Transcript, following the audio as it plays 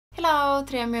Hello,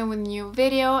 today I'm here with a new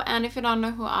video, and if you don't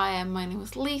know who I am, my name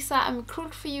is Lisa. I'm a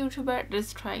cruelty YouTuber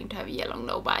that's trying to have a yellow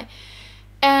no-buy.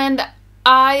 And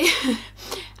I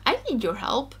need your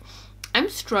help. I'm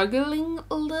struggling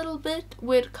a little bit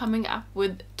with coming up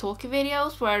with talky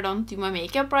videos where I don't do my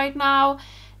makeup right now.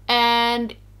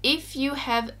 And if you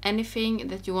have anything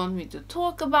that you want me to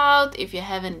talk about, if you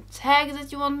have any tags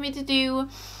that you want me to do,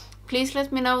 please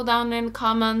let me know down in the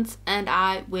comments and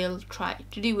I will try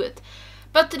to do it.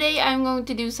 But today I'm going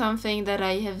to do something that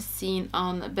I have seen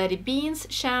on BattyBean's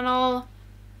channel.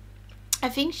 I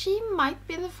think she might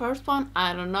be the first one,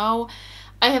 I don't know.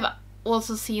 I have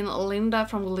also seen Linda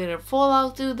from Glitter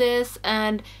Fallout do this,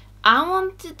 and I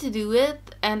wanted to do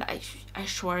it, and I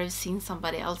sure have seen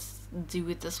somebody else do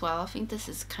it as well. I think this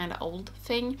is kind of old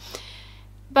thing.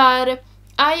 But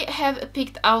I have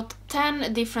picked out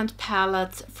 10 different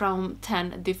palettes from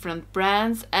 10 different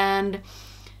brands, and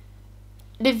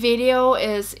the video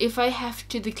is if I have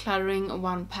to decluttering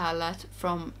one palette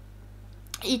from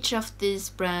each of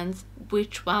these brands,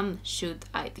 which one should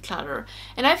I declutter?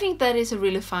 And I think that is a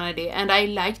really fun idea, and I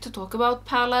like to talk about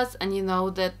palettes, and you know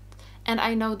that, and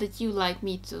I know that you like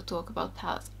me to talk about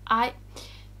palettes. I'm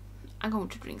going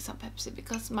to drink some Pepsi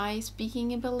because my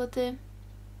speaking ability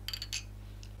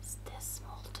is this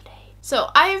small today.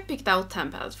 So I have picked out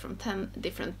 10 palettes from 10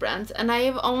 different brands, and I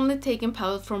have only taken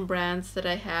palettes from brands that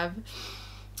I have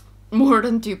more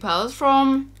than 2 palettes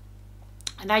from.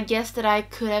 And I guess that I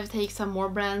could have taken some more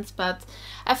brands, but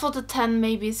I thought that 10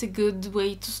 maybe is a good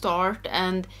way to start,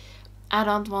 and I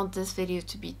don't want this video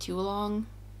to be too long.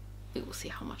 We will see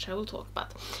how much I will talk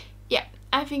about. Yeah,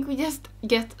 I think we just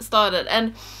get started.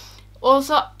 And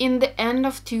also in the end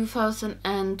of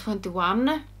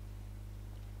 2021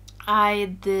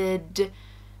 I did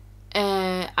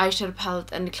eyeshadow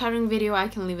palette and decluttering video. I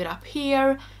can leave it up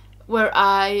here, where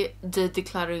I did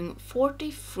decluttering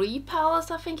 43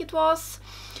 palettes, I think it was.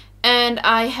 And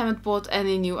I haven't bought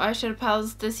any new eyeshadow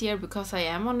palettes this year because I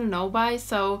am on a no-buy,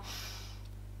 so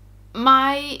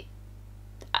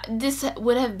this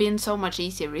would have been so much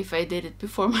easier if I did it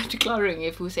before my decluttering,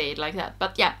 if we say it like that.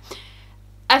 But yeah,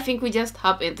 I think we just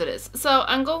hop into this. So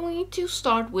I'm going to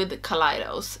start with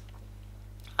Kaleidos.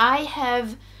 I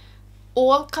have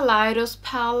all Kaleidos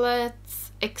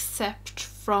palettes except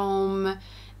from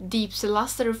Deep Sea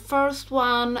Luster, the first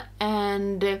one,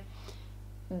 and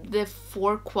the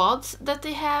 4 quads that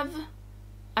they have.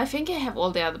 I think I have all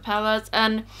the other palettes,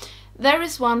 and there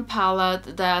is one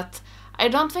palette that I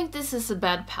don't think this is a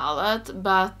bad palette,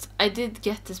 but I did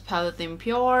get this palette in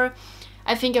Pure.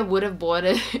 I think I would have bought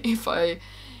it if I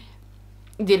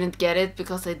didn't get it,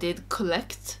 because I did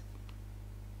collect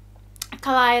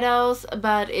Kaleidos,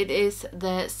 but it is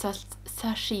the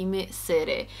Sashimi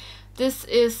City. This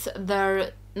is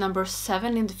their number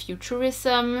 7 in the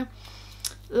Futurism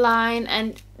line,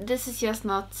 and this is just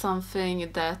not something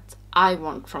that I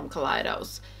want from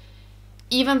Kaleidos.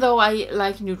 Even though I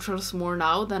like neutrals more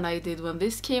now than I did when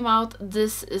this came out,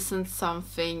 this isn't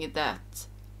something that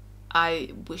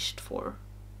I wished for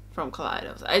from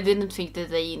Kaleidos. I didn't think that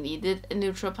they needed a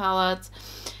neutral palette,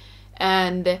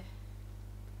 and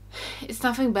it's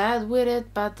nothing bad with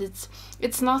it, but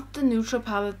it's not the neutral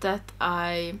palette that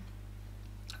I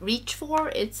reach for.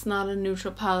 It's not a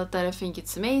neutral palette that I think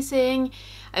it's amazing.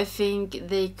 I think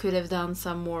they could have done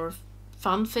some more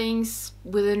fun things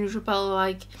with a neutral palette.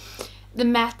 Like, the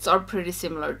mattes are pretty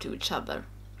similar to each other.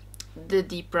 The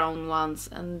deep brown ones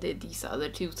and these other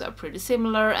two are pretty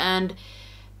similar, and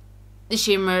the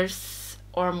shimmers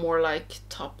are more like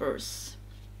toppers.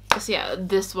 So yeah,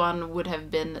 this one would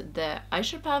have been the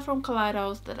eyeshadow palette from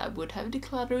Kaleidos that I would have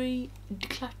declutter.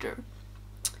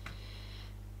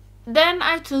 Then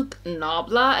I took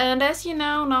Nabla, and as you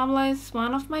know, Nabla is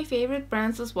one of my favorite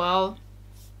brands as well.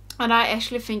 And I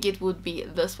actually think it would be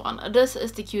this one. This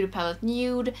is the Cutie Palette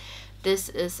Nude. This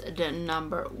is the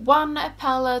number 1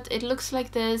 palette. It looks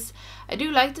like this. I do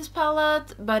like this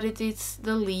palette, but it is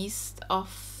the least of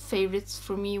favorites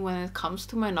for me when it comes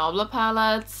to my Nabla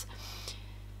palettes.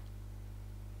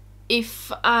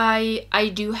 If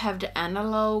I do have the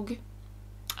analog,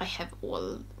 I have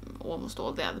almost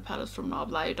all the other palettes from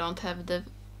Nabla. I don't have the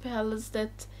palettes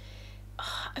that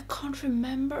I can't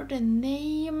remember the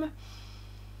name,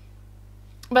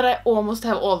 but I almost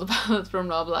have all the palettes from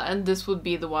Nabla, and this would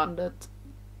be the one that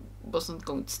wasn't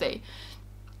going to stay.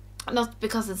 Not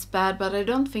because it's bad, but I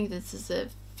don't think this is a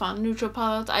fun neutral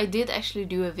palette. I did actually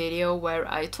do a video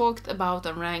where I talked about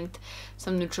and ranked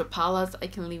some neutral palettes. I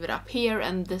can leave it up here,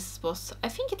 and this was, I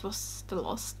think it was the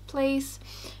last place.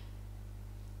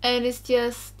 And it's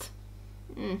just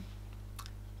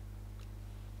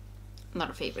not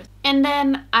a favorite. And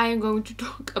then I'm going to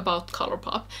talk about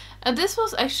Colourpop. And this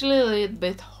was actually a little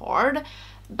bit hard,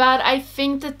 but I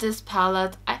think that this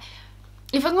palette,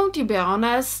 if I'm going to be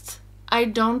honest, I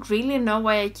don't really know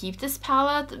why I keep this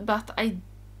palette, but I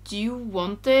do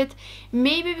want it.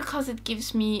 Maybe because it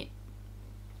gives me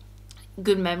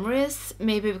good memories,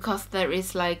 maybe because there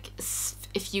is like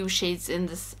a few shades in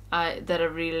this that I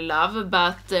really love,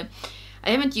 but I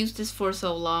haven't used this for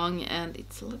so long and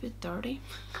it's a little bit dirty.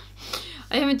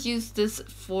 I haven't used this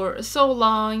for so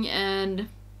long, and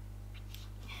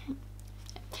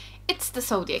it's the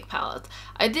Zodiac palette.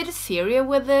 I did a series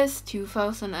with this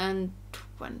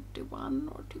 2021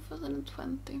 or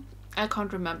 2020. I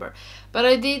can't remember. But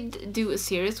I did do a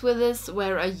series with this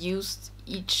where I used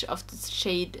each of the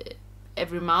shade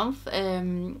every month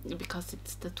because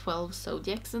it's the 12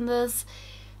 Zodiacs in this.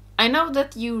 I know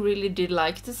that you really did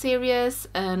like the series,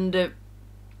 and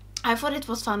I thought it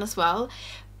was fun as well.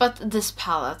 But this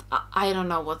palette, I don't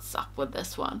know what's up with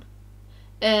this one.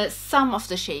 Some of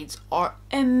the shades are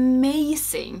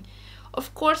amazing.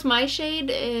 Of course, my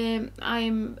shade,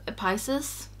 I'm a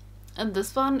Pisces, and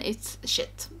this one, it's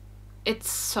shit. It's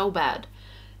so bad.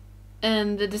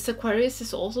 And this Aquarius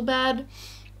is also bad.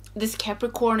 This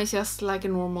Capricorn is just like a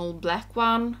normal black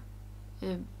one.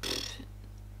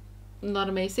 Not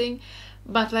amazing.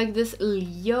 But like this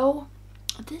Leo,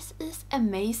 this is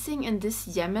amazing, and this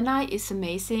Gemini is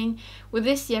amazing. With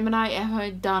this Gemini, I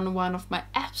have done one of my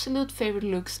absolute favorite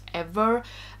looks ever.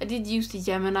 I did use the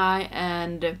Gemini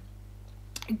and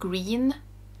green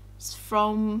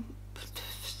from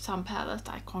some palette,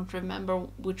 I can't remember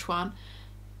which one.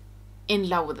 In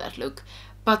love with that look.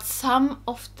 But some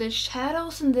of the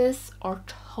shadows in this are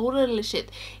totally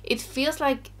shit. It feels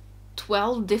like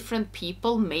 12 different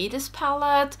people made this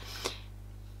palette.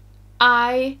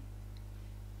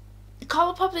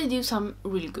 Colourpop, they do some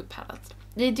really good palettes.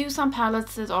 They do some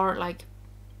palettes that are like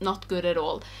not good at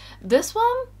all. This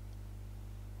one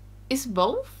is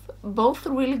both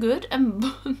really good and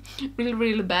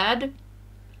really bad.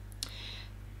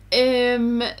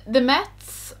 The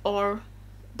mattes are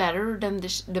better than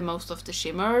the most of the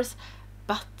shimmers,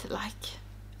 but like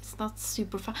it's not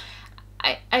super fun.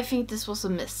 I think this was a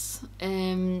miss.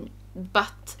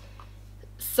 But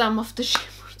some of the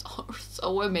shimmers are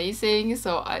so amazing,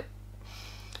 so I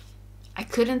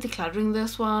couldn't decluttering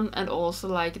this one, and also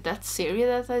like that series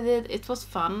that I did, it was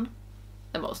fun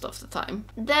the most of the time.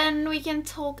 Then we can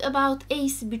talk about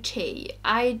Ace Beauté.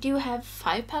 I do have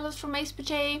 5 palettes from Ace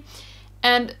Beauté,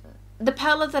 and the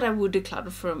palette that I would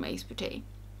declutter from Ace Beauté,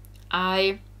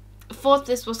 I thought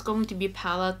this was going to be a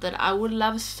palette that I would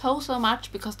love so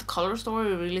much because the color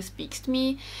story really speaks to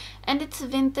me, and it's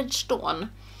Vintage Dawn.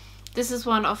 This is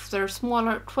one of their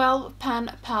smaller 12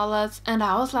 pan palettes, and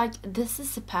I was like, this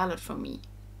is a palette for me.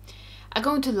 I'm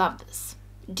going to love this.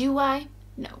 Do I?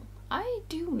 No, I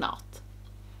do not.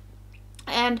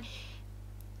 And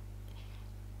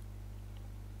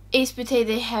Ace Beauté,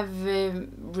 they have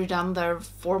redone their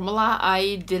formula.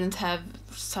 I didn't have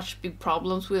such big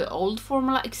problems with the old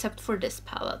formula except for this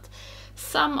palette.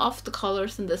 Some of the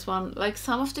colors in this one, like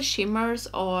some of the shimmers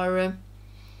are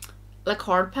like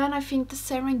hard pan. I think the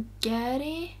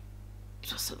Serengeti,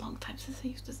 it was a long time since I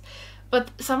used this, but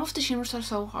some of the shimmers are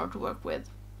so hard to work with.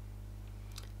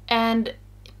 And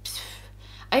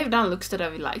I have done looks that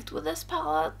I've liked with this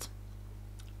palette,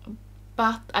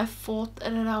 but I thought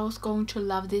that I was going to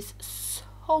love this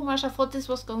so much. I thought this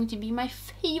was going to be my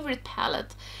favorite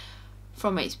palette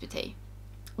from Ace Beauté,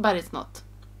 but it's not.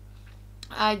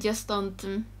 I just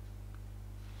don't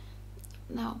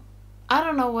no, I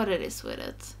don't know what it is with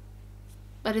it,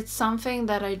 but it's something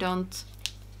that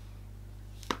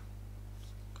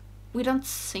we don't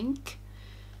sync.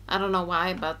 I don't know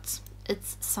why, but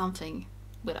it's something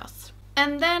with us.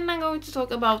 And then I'm going to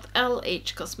talk about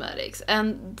LH Cosmetics,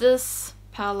 and this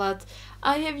palette,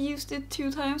 I have used it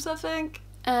 2 times I think,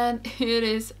 and it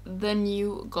is the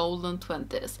new Golden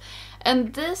 20s.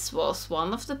 And this was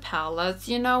one of the palettes,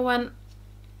 you know, when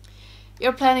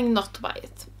you're planning not to buy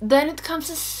it, then it comes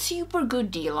a super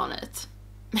good deal on it,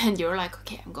 and you're like,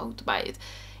 okay, I'm going to buy it.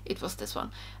 It was this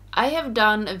one. I have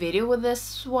done a video with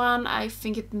this one. I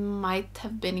think it might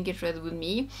have been Get Ready With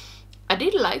Me. I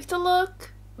did like the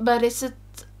look, but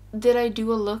did I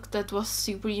do a look that was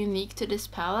super unique to this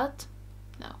palette?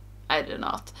 No, I did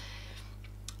not.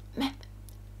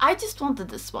 I just wanted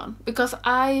this one because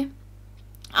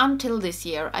until this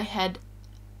year, I had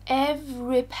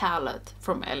every palette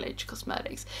from LH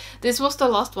Cosmetics. This was the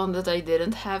last one that I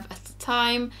didn't have at the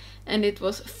time, and it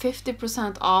was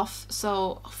 50% off,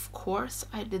 so of course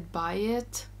I did buy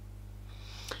it.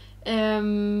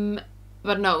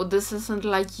 But no, this isn't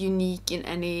like unique in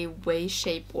any way,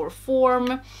 shape or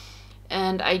form.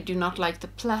 And I do not like the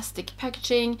plastic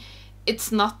packaging.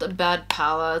 It's not a bad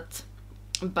palette,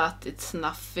 but it's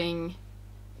nothing,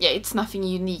 yeah, it's nothing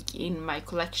unique in my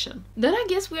collection. Then I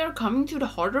guess we are coming to the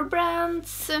harder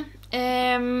brands.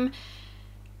 From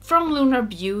Lunar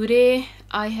Beauty,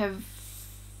 I have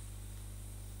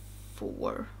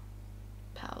 4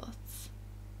 palettes.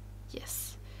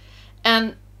 Yes.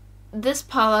 And this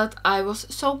palette, I was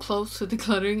so close to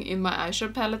decluttering in my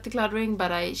eyeshadow palette decluttering,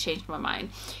 but I changed my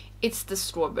mind. It's the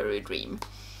Strawberry Dream.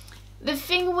 The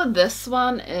thing with this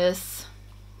one is,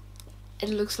 it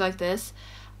looks like this.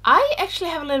 I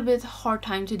actually have a little bit hard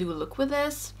time to do a look with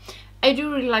this. I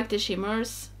do really like the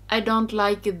shimmers. I don't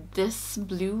like this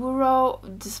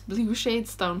blue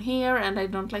shades down here, and I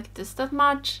don't like this that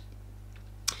much.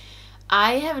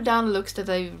 I have done looks that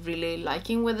I'm really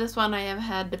liking with this one. I have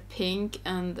had the pink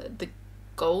and the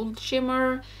gold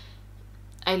shimmer.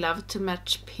 I love to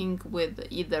match pink with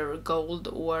either gold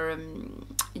or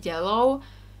yellow.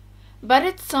 But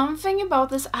it's something about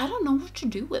this, I don't know what to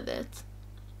do with it.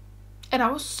 And I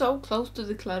was so close to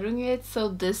decluttering it, so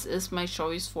this is my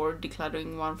choice for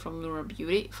decluttering one from Lunar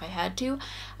Beauty, if I had to.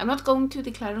 I'm not going to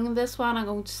decluttering this one, I'm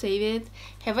going to save it.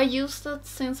 Have I used it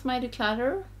since my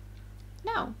declutter?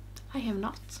 No, I have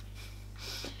not.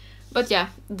 But yeah,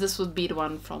 this would be the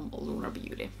one from Lunar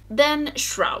Beauty. Then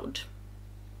Shroud.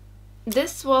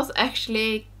 This was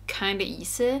actually kind of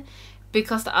easy,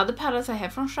 because the other palettes I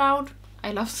have from Shroud,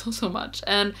 I love so much.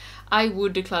 And I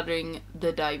would decluttering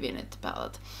the Dive In It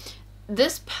palette.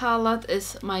 This palette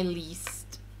is my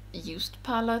least used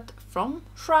palette from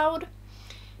Shroud.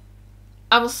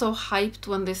 I was so hyped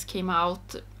when this came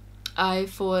out. I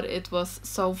thought it was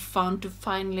so fun to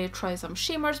finally try some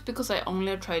shimmers, because I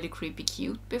only tried the Creepy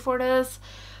Cute before this.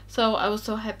 So I was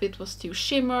so happy it was 2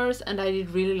 shimmers, and I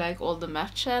did really like all the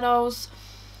matte shadows.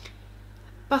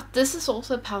 But this is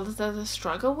also a palette that I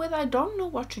struggle with. I don't know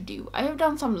what to do. I have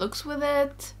done some looks with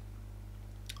it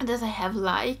that I have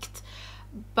liked,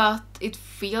 but it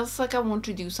feels like I want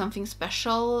to do something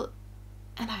special,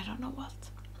 and I don't know what.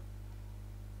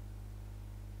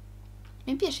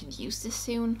 Maybe I should use this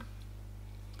soon.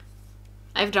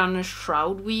 I've done a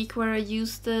Shroud week where I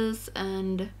used this,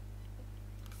 and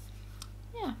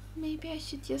yeah, maybe I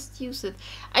should just use it.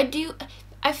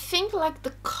 I think like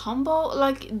the combo,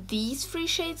 like these 3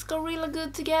 shades go really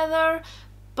good together,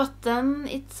 but then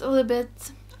it's a little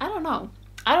bit, I don't know.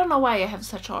 I don't know why I have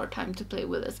such a hard time to play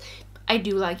with this. I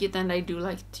do like it, and I do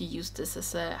like to use this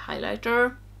as a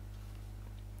highlighter.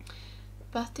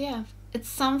 But yeah, it's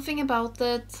something about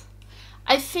it.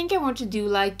 I think I want to do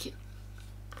like,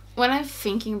 when I'm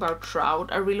thinking about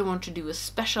Shroud, I really want to do a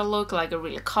special look, like a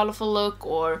really colorful look,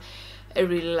 or a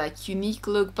really like unique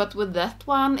look. But with that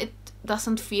one, it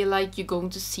doesn't feel like you're going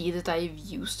to see that I've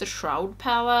used the Shroud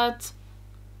palette.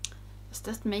 Does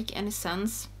that make any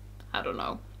sense? I don't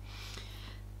know.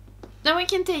 Then we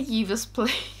can take Eva's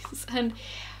place, and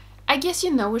I guess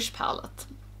you know which palette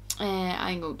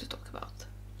I'm going to talk about.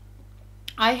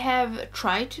 I have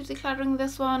tried to decluttering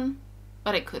this one,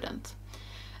 but I couldn't.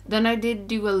 Then I did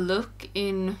do a look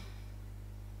in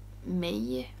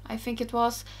May, I think it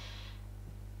was,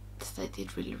 that I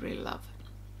did really love.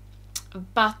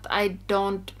 But I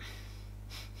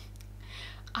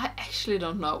actually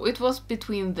don't know. It was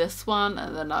between this one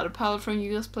and another palette from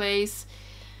Eva's place.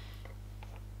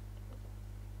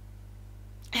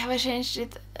 Have I changed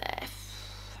it?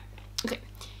 Okay,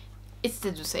 it's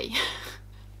the to say.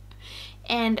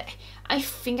 And I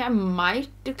think I might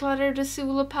declutter the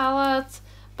Zulu palette,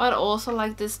 but also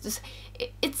like this,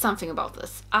 it's something about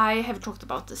this. I have talked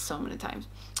about this so many times.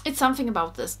 It's something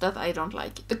about this that I don't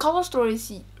like. The color story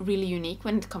is really unique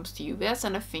when it comes to UVS,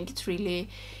 and I think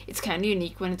it's kind of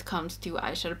unique when it comes to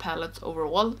eyeshadow palettes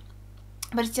overall.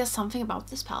 But it's just something about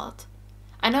this palette.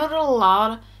 I know that a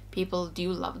lot of people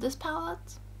do love this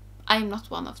palette. I'm not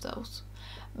one of those.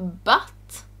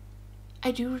 But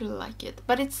I do really like it.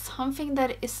 But it's something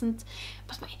that isn't...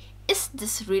 Is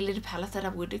this really the palette that I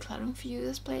would declutter for you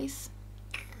this place?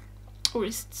 Or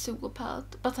is it Zulu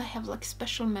palette? But I have like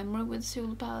special memory with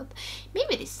Zulu palette.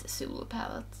 Maybe it is the Zulu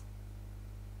palette.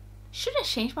 Should I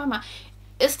change my mind?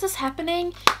 Is this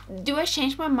happening? Do I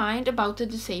change my mind about the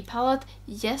Dusay palette?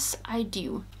 Yes, I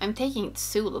do. I'm taking the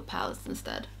Zulu palette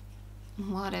instead.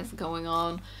 What is going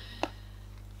on?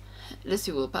 The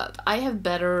Zulu palette. I have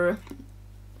better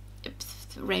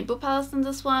rainbow palettes than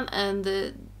this one, and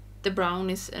the brown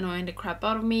is annoying the crap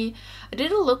out of me. I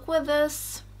did a look with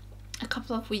this a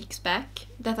couple of weeks back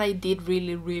that I did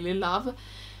really love,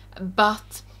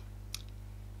 but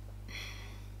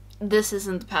this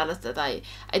isn't the palette that I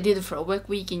did a throwback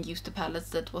week and used the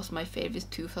palettes that was my favorite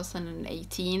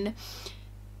 2018,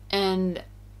 and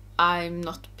I'm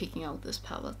not picking out this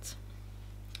palette.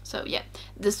 So yeah,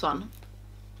 this one.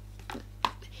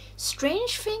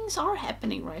 Strange things are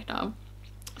happening right now.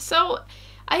 So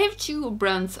I have 2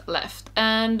 brands left,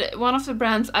 and one of the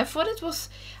brands, I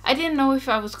didn't know if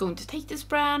I was going to take this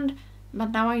brand, but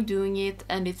now I'm doing it,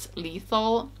 and it's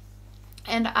Lethal.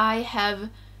 And I have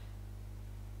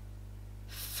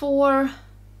 4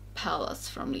 palettes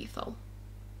from Lethal.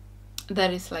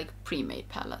 That is like pre-made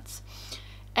palettes.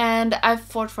 And I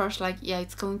thought first, like, yeah,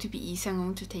 it's going to be easy, I'm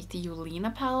going to take the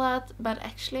Yolena palette, but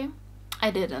actually I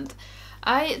didn't.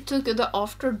 I took the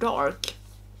After Dark.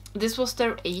 This was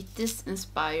their 80s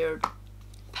inspired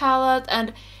palette,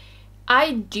 and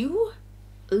I do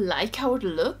like how it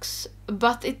looks,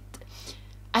 but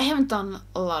I haven't done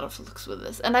a lot of looks with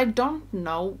this, and I don't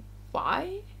know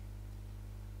why.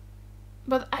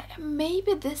 But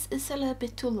maybe this is a little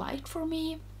bit too light for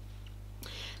me.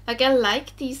 Like, I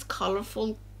like these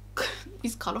colorful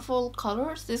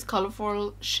colors, these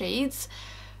colorful shades,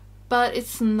 but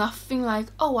it's nothing like,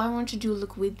 oh, I want to do a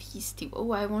look with these two.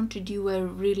 Oh, I want to do a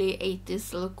really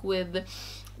 80s look with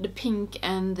the pink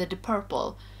and the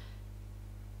purple.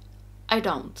 I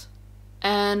don't.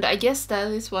 And I guess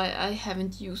that is why I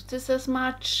haven't used this as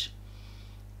much.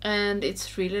 And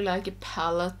it's really like a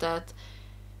palette that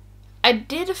I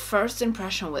did a first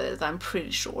impression with it, I'm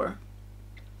pretty sure.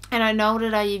 And I know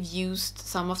that I've used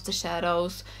some of the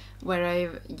shadows where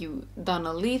I've done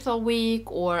a Lethal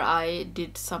week, or I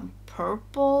did some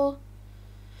purple.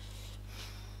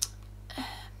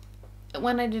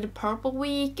 When I did a purple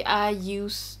week, I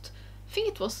used, I think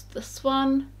it was this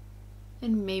one,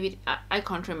 and maybe, I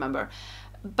can't remember.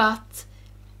 But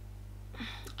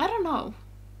I don't know.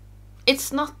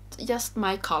 It's not just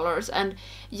my colors, and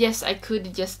yes, I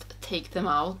could just take them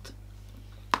out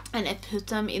and I put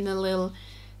them in a little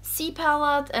C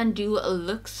palette and do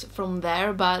looks from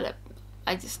there, but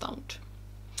I just don't.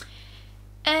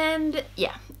 And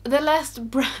yeah, the last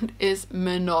brand is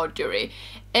Menagerie.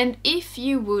 And if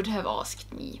you would have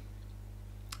asked me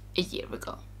a year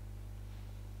ago,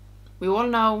 we all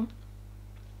know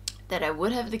that I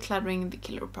would have decluttering the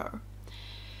Colourpop.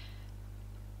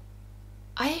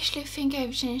 I actually think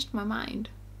I've changed my mind.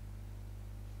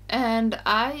 And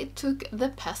I took the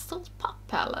Pastel Pop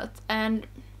palette, and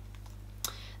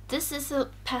this is a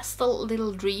pastel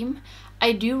little dream.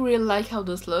 I do really like how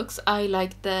this looks. I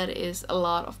like that it is a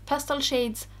lot of pastel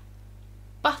shades,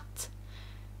 but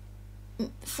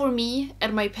for me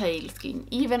and my pale skin,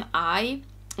 even I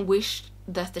wish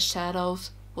that the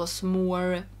shadows was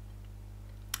more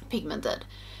pigmented.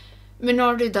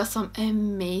 Menagerie does some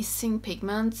amazing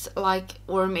pigments,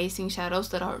 or amazing shadows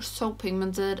that are so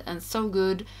pigmented and so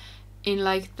good. In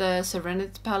like the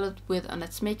Serenity palette with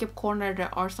Annette's Makeup Corner, there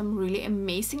are some really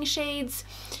amazing shades.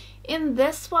 In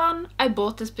this one, I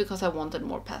bought this because I wanted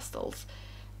more pastels.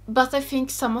 But I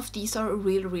think some of these are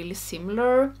really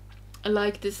similar.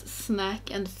 Like this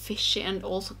Snack and Fishy and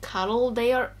also Cuddle,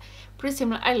 they are pretty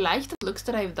similar. I like the looks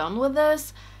that I've done with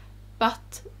this,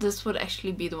 but this would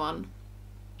actually be the one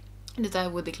that I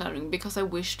would decluttering, because I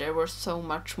wish there were so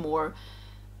much more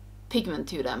pigment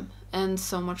to them and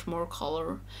so much more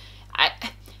color.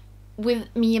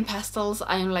 With me and pastels,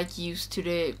 I am like used to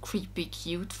the Creepy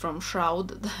Cute from Shroud.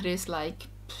 That is like,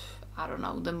 I don't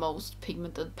know, the most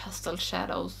pigmented pastel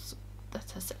shadows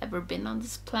that has ever been on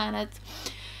this planet.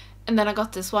 And then I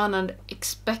got this one and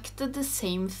expected the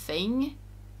same thing,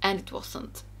 and it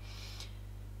wasn't.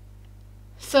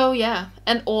 So yeah,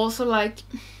 and also like,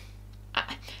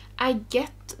 I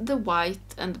get the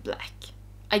white and the black.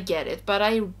 I get it, but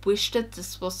I wish that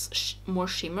this was more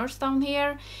shimmers down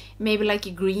here. Maybe like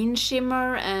a green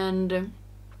shimmer and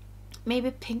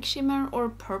maybe pink shimmer or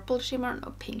purple shimmer.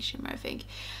 No, pink shimmer, I think.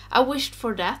 I wished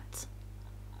for that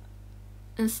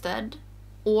instead.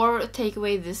 Or take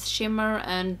away this shimmer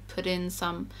and put in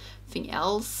something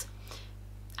else.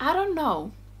 I don't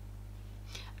know.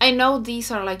 I know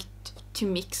these are like to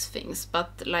mix things,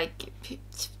 but like,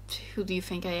 who do you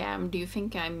think I am? Do you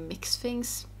think I mix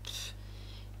things?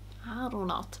 I don't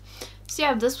know. So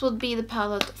yeah, this would be the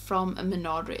palette from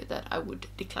Menagerie that I would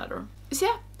declutter. So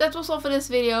yeah, that was all for this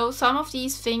video. Some of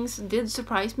these things did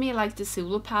surprise me, like the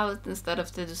Zulu palette instead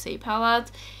of the Douce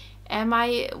palette. Am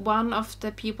I one of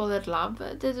the people that love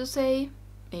the Douce?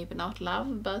 Maybe not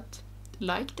love, but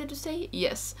like the Douce?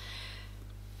 Yes.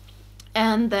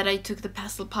 And that I took the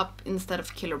Pastel Pop instead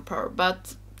of Colourpop,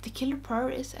 but the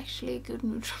Colourpop is actually a good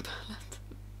neutral palette.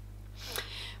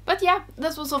 But yeah,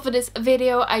 that was all for this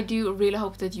video. I do really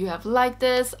hope that you have liked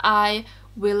this. I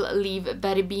will leave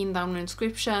BattyBean down in the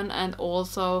description, and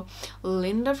also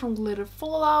Linda from Glitter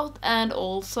Fallout, and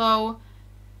also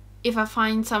if I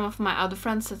find some of my other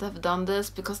friends that have done this,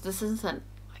 because this is an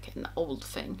old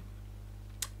thing.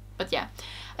 But yeah,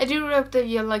 I do really hope that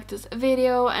you liked this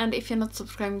video, and if you're not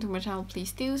subscribing to my channel,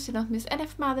 please do, so you don't miss any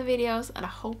of my other videos, and I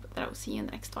hope that I will see you in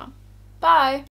the next one. Bye!